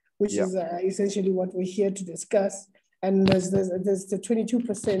 which is essentially what we're here to discuss. And there's the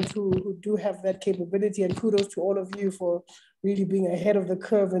 22% who do have that capability, and kudos to all of you for really being ahead of the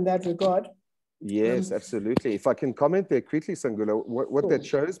curve in that regard. Yes, absolutely. If I can comment there quickly, Sangula, what that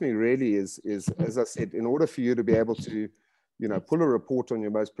shows me really is, as I said, in order for you to be able to, you know, pull a report on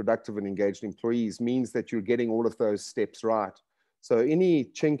your most productive and engaged employees means that you're getting all of those steps right. So any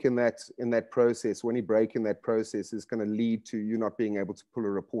chink in that process, or any break in that process, is going to lead to you not being able to pull a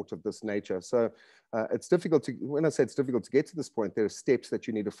report of this nature. So it's difficult to, when I say it's difficult to get to this point, there are steps that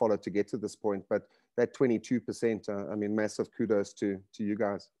you need to follow to get to this point. But that 22%, I mean, massive kudos to you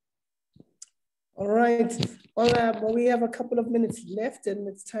guys. All right. Well, we have a couple of minutes left, and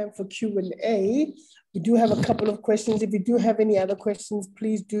it's time for Q&A. We do have a couple of questions. If you do have any other questions,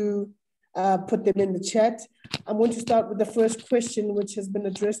 please do put them in the chat. I'm going to start with the first question, which has been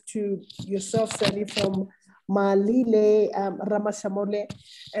addressed to yourself, Sally, from Malile Ramashamole.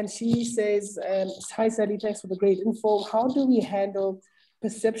 And she says, hi, Sally, thanks for the great info. How do we handle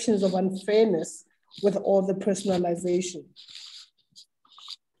perceptions of unfairness with all the personalization?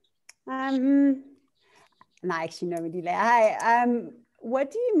 No, actually, no, Medile. Hi.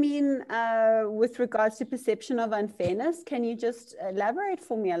 What do you mean with regards to perception of unfairness? Can you just elaborate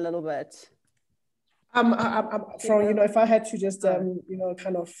for me a little bit? From, you know, if I had to just, you know,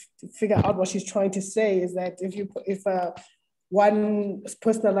 kind of figure out what she's trying to say is that if one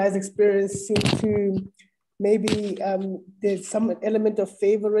personalized experience seems to maybe there's some element of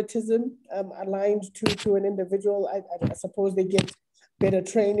favoritism aligned to an individual, I suppose they get better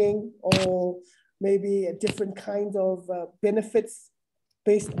training or maybe a different kinds of benefits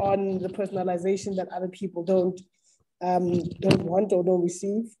based on the personalization that other people don't want or don't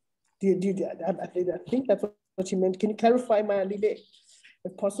receive. I think that's what you meant. Can you clarify, my Alile,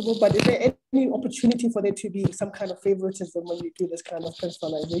 if possible? But is there any opportunity for there to be some kind of favoritism when you do this kind of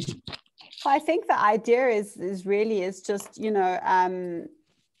personalization? Well, I think the idea is just, you know,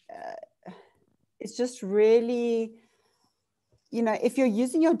 it's just really, you know, if you're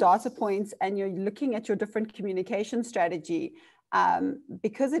using your data points and you're looking at your different communication strategy,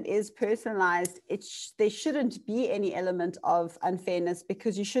 because it is personalized, there shouldn't be any element of unfairness,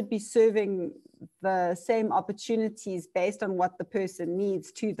 because you should be serving the same opportunities based on what the person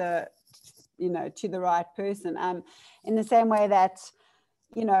needs to the, you know, to the right person. In the same way that,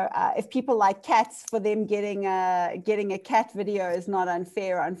 you know, if people like cats, for them getting a cat video is not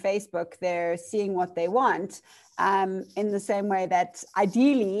unfair on Facebook. They're seeing what they want. In the same way that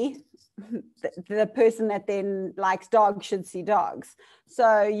ideally, the person that then likes dogs should see dogs.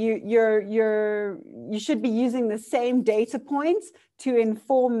 So you should be using the same data points to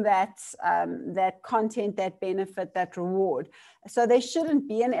inform that that content, that benefit, that reward. So there shouldn't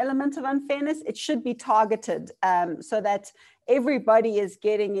be an element of unfairness. It should be targeted so that everybody is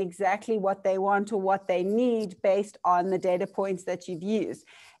getting exactly what they want or what they need based on the data points that you've used.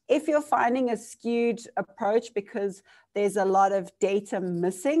 If you're finding a skewed approach because there's a lot of data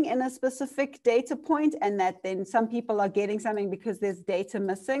missing in a specific data point, and that then some people are getting something because there's data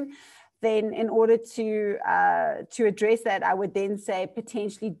missing, then in order to address that, I would then say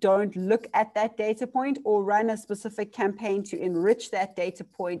potentially don't look at that data point or run a specific campaign to enrich that data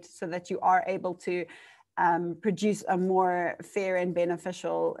point so that you are able to produce a more fair and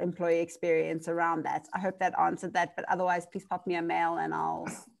beneficial employee experience around that. I hope that answered that, but otherwise, please pop me a mail and I'll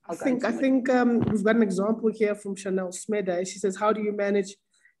I think we've got an example here from Chanel Smeda. She says, how do you manage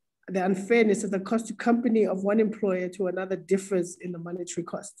the unfairness of the cost to company of one employer to another differs in the monetary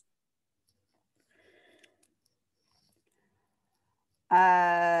cost?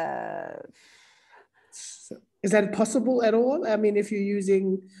 So is that possible at all? I mean, if you're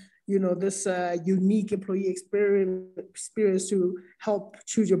using, you know, this unique employee experience to help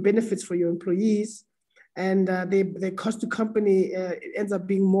choose your benefits for your employees, and the cost to company ends up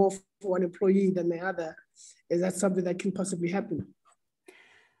being more for one employee than the other, is that something that can possibly happen?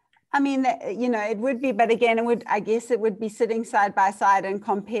 I mean, you know, it would be, but again, I guess it would be sitting side by side and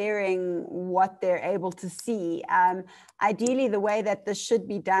comparing what they're able to see. Ideally, the way that this should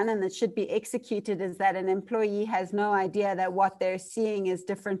be done and that should be executed is that an employee has no idea that what they're seeing is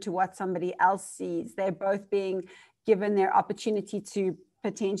different to what somebody else sees. They're both being given their opportunity to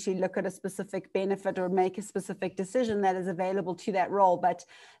potentially look at a specific benefit or make a specific decision that is available to that role, but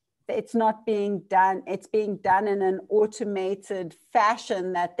it's not being done. It's being done in an automated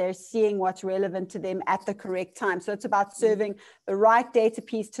fashion that they're seeing what's relevant to them at the correct time. So it's about serving the right data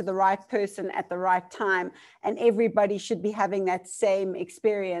piece to the right person at the right time. And everybody should be having that same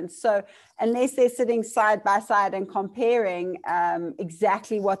experience. So unless they're sitting side by side and comparing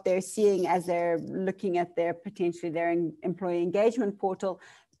exactly what they're seeing as they're looking at potentially their employee engagement portal,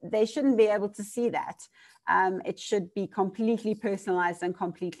 they shouldn't be able to see that. It should be completely personalized and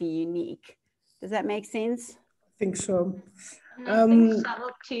completely unique. Does that make sense? I think so. And I think, Sal,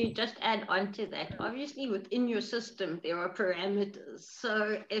 to just add on to that, obviously within your system, there are parameters.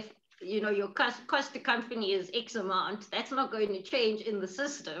 So if, you know, your cost to company is X amount, that's not going to change in the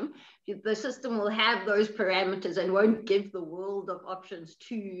system. The system will have those parameters and won't give the world of options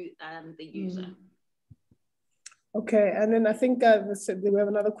to the user. Okay, and then I think we have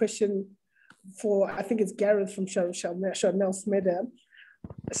another question for, I think it's Garreth from Chanel Smeda.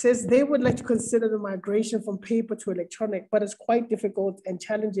 Says they would like to consider the migration from paper to electronic, but it's quite difficult and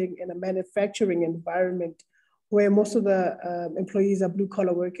challenging in a manufacturing environment where most of the employees are blue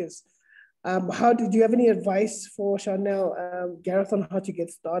collar workers. Do you have any advice for Chanel, Garreth, on how to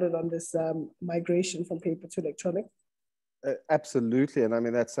get started on this migration from paper to electronic? Absolutely, and I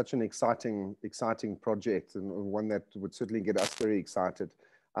mean that's such an exciting project, and one that would certainly get us very excited.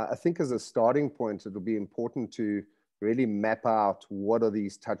 I think as a starting point, it'll be important to really map out what are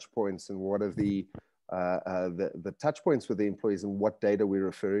these touch points and what are the touch points with the employees and what data we're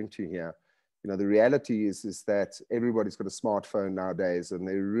referring to here. You know, the reality is that everybody's got a smartphone nowadays, and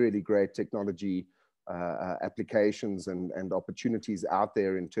there are really great technology applications and opportunities out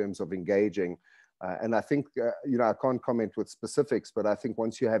there in terms of engaging. And I think, you know, I can't comment with specifics, but I think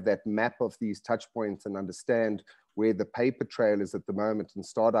once you have that map of these touch points and understand where the paper trail is at the moment and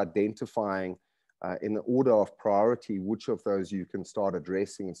start identifying in the order of priority, which of those you can start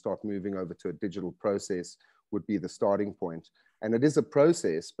addressing and start moving over to a digital process would be the starting point. And it is a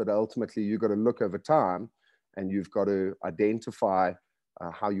process, but ultimately you've got to look over time and you've got to identify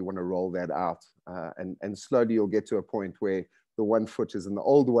how you want to roll that out. And slowly you'll get to a point where the one foot is in the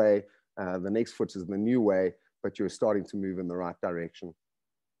old way, the next foot is in the new way, but you're starting to move in the right direction.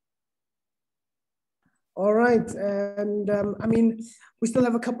 All right, and I mean, we still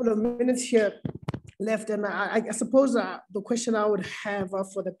have a couple of minutes here left, and I suppose the question I would have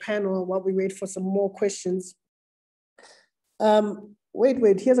for the panel while we wait for some more questions.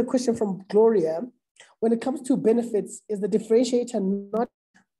 Wait, here's a question from Gloria. When it comes to benefits, is the differentiator not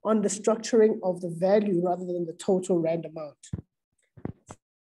on the structuring of the value rather than the total rand amount?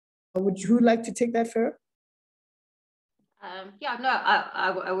 Would you like to take that, Farrah? Yeah, no,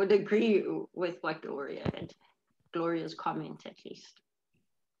 I would agree with what Gloria and Gloria's comment at least.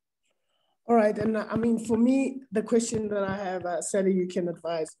 All right, and I mean, for me, the question that I have, Sally, you can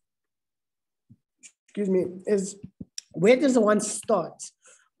advise, excuse me, is where does one start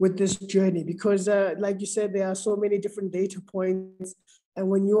with this journey? Because like you said, there are so many different data points, and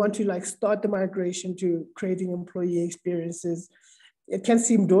when you want to like start the migration to creating employee experiences, it can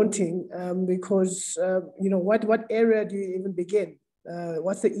seem daunting because, you know, what area do you even begin?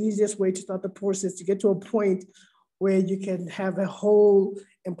 What's the easiest way to start the process to get to a point where you can have a whole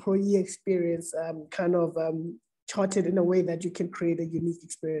employee experience kind of charted in a way that you can create a unique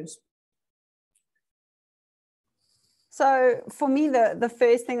experience? So for me, the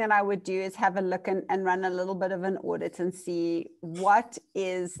first thing that I would do is have a look and run a little bit of an audit and see what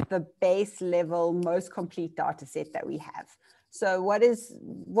is the base level, most complete data set that we have. So what is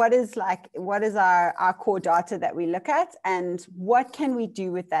our core data that we look at, and what can we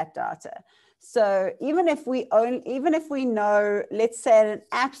do with that data? So even if we know, let's say at an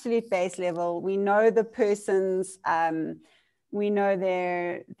absolute base level, we know the person's, we know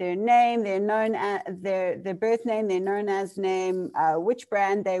their name, they're known as their birth name, they're known as name, which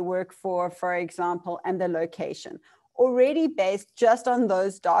brand they work for example, and the location. Already based just on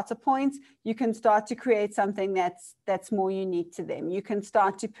those data points, you can start to create something that's more unique to them. You can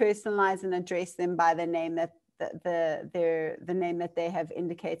start to personalize and address them by the name that the name that they have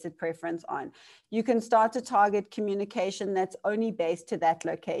indicated preference on. You can start to target communication that's only based to that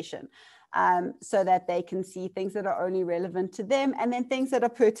location, so that they can see things that are only relevant to them, and then things that are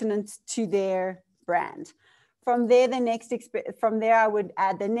pertinent to their brand. From there, I would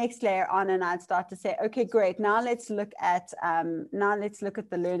add the next layer on, and I'd start to say, okay, great. Now let's look at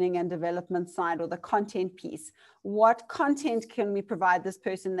the learning and development side, or the content piece. What content can we provide this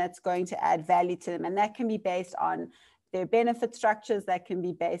person that's going to add value to them? And that can be based on their benefit structures, that can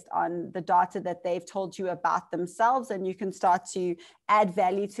be based on the data that they've told you about themselves, and you can start to add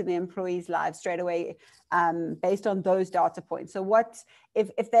value to the employees' lives straight away based on those data points. So what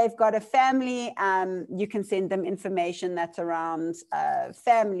if they've got a family, you can send them information that's around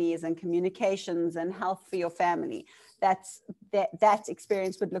families and communications and health for your family. That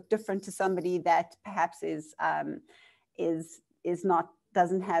experience would look different to somebody that perhaps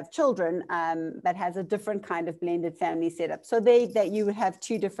doesn't have children, but has a different kind of blended family setup. So that you would have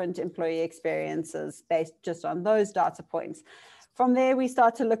two different employee experiences based just on those data points. From there, we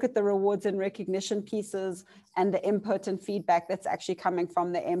start to look at the rewards and recognition pieces and the input and feedback that's actually coming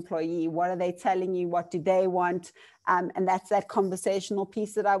from the employee. What are they telling you? What do they want? And that's that conversational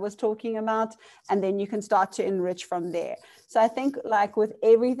piece that I was talking about. And then you can start to enrich from there. So I think like with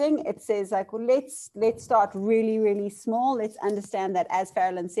everything, it says like, well, let's start really, really small. Let's understand that, as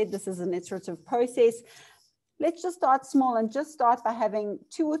Farrah-Lynn said, this is an iterative process. Let's just start small and just start by having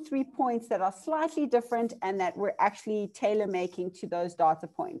 2 or 3 points that are slightly different and that we're actually tailor making to those data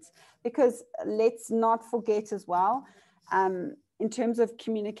points. Because let's not forget as well, in terms of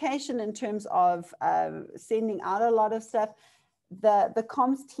communication, in terms of sending out a lot of stuff, the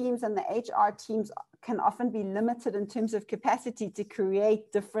comms teams and the HR teams can often be limited in terms of capacity to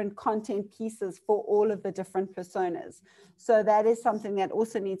create different content pieces for all of the different personas. So that is something that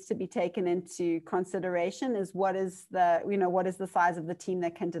also needs to be taken into consideration, is what is the, what is the size of the team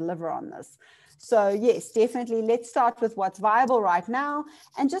that can deliver on this. So yes, definitely let's start with what's viable right now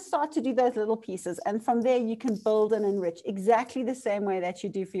and just start to do those little pieces. And from there, you can build and enrich exactly the same way that you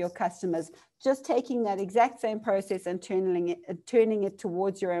do for your customers, just taking that exact same process and turning it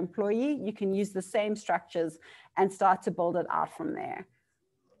towards your employee. You can use the same structures and start to build it out from there.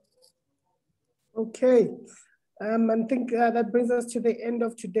 Okay, I think that brings us to the end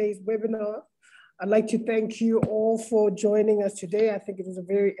of today's webinar. I'd like to thank you all for joining us today. I think it was a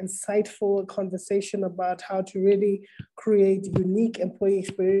very insightful conversation about how to really create unique employee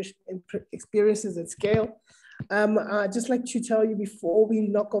experiences at scale. I'd just like to tell you before we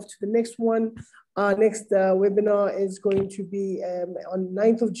knock off to the next one, our next webinar is going to be on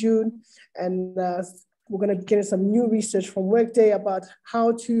 9th of June. And we're going to be getting some new research from Workday about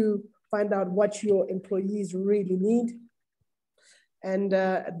how to find out what your employees really need. And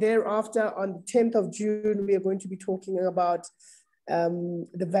thereafter, on the 10th of June, we are going to be talking about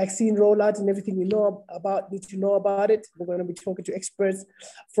the vaccine rollout and everything we know about, need to know about it. We're going to be talking to experts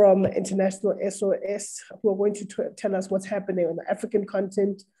from International SOS who are going to tell us what's happening on the African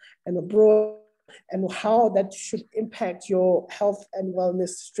continent and abroad and how that should impact your health and wellness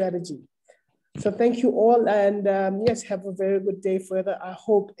strategy. So thank you all, and yes, have a very good day further. I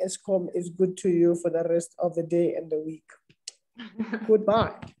hope ESCOM is good to you for the rest of the day and the week.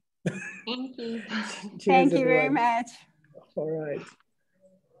 Goodbye. Thank you. Thank you very much. All right.